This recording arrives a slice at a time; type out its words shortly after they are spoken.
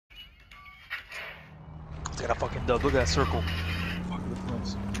Let's get a fucking dub. Look at that circle.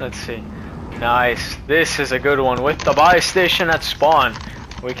 Let's see. Nice. This is a good one with the buy station at spawn.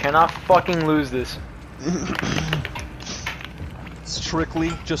 We cannot fucking lose this. Strictly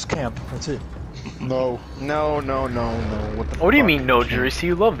just camp. That's it. No. No. What do you mean, no, Jari? See,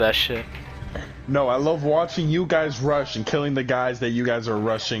 you love that shit. No, I love watching you guys rush and killing the guys that you guys are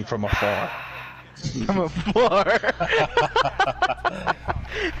rushing from afar. I'm a floor.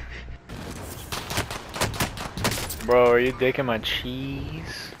 Bro, are you dicking my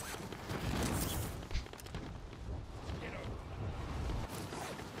cheese?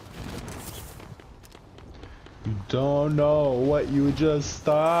 Don't know what you just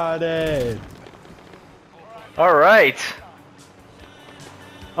started. Alright.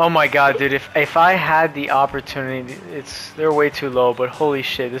 Oh my god, dude, if I had the opportunity, they're way too low, but holy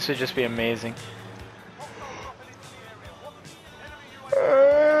shit, this would just be amazing.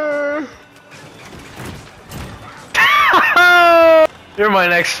 You're my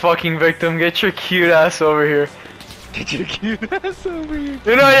next fucking victim. Get your cute ass over here. Get your cute ass over here.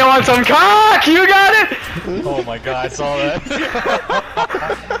 You know you want some cock? You got it? Oh my god, I saw that.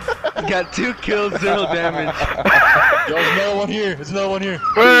 Got 2 kills, 0 damage. Yo, there's another one here. There's another one here.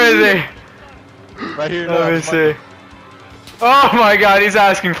 Where is he? Right here. Let me see. Oh my god, he's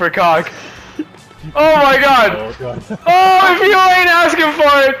asking for cock. Oh my god. Oh god. Oh, if you ain't asking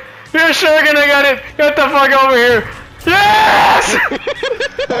for it, you're sure gonna get it. Get the fuck over here. Yes!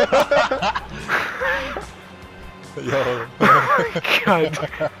 Yo. God.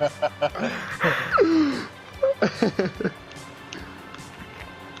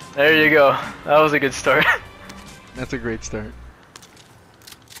 There you go. That was a good start. That's a great start.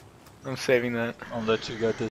 I'm saving that. I'll let you get this.